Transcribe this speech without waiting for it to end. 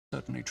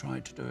certainly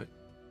tried to do it.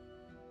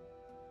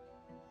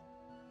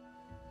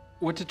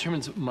 What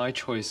determines my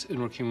choice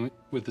in working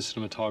with the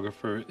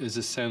cinematographer is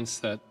a sense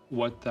that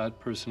what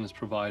that person is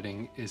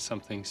providing is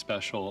something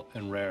special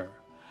and rare,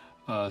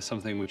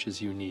 something which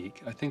is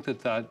unique. I think that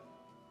that,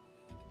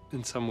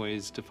 in some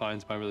ways,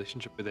 defines my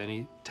relationship with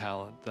any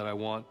talent, that I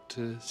want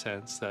to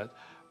sense that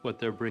what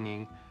they're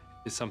bringing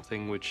is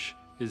something which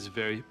is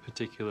very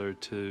particular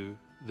to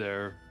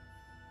their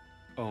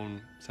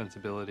own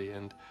sensibility.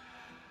 And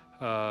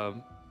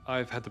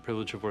I've had the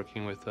privilege of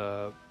working with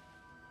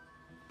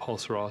Paul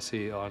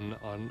Sarossy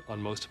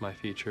on most of my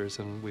features,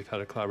 and we've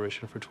had a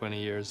collaboration for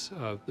 20 years.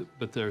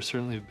 But there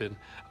certainly have been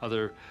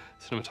other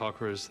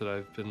cinematographers that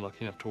I've been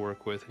lucky enough to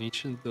work with, and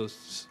each of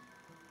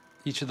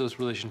those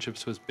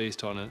relationships was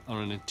based on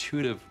an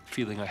intuitive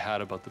feeling I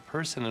had about the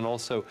person, and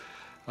also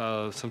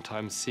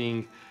sometimes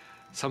seeing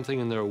something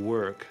in their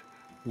work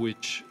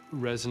which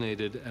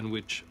resonated and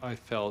which I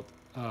felt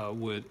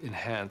would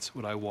enhance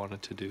what I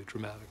wanted to do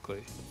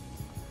dramatically.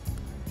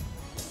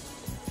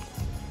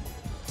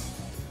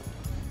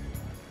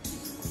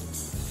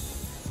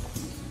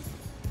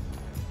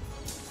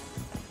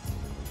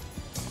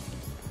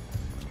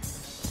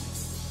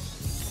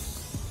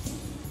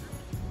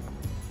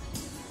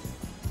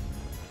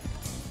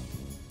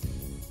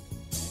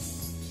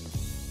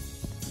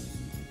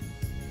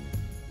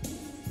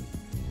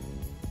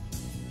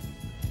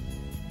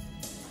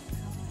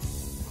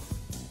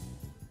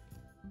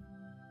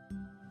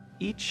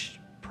 Each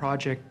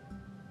project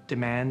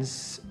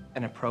demands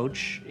an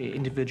approach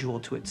individual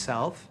to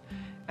itself,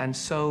 and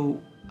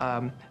so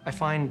I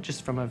find,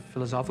 just from a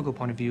philosophical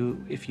point of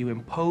view, if you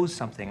impose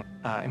something,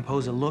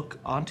 impose a look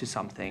onto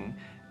something,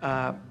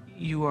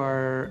 you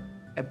are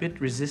a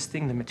bit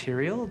resisting the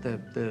material,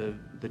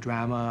 the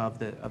drama of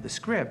the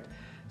script.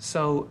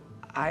 So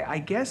I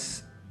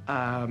guess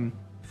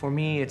for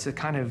me it's a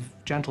kind of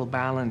gentle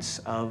balance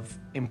of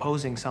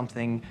imposing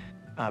something.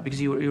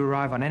 Because you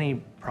arrive on any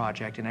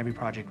project, and every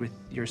project, with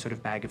your sort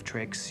of bag of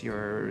tricks,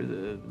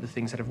 the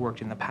things that have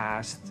worked in the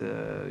past,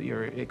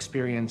 your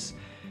experience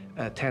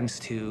tends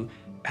to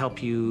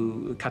help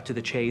you cut to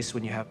the chase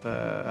when you have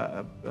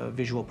a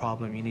visual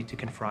problem you need to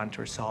confront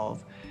or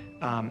solve.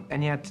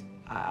 And yet,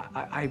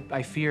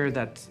 I fear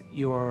that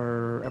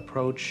your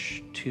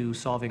approach to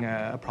solving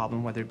a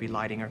problem, whether it be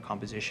lighting or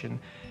composition,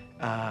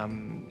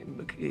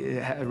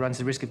 it runs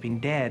the risk of being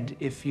dead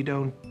if you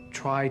don't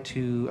try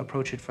to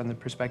approach it from the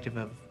perspective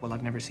of, well,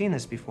 I've never seen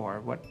this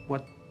before.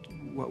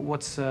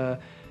 What's the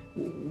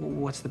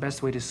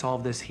best way to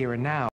solve this here and now?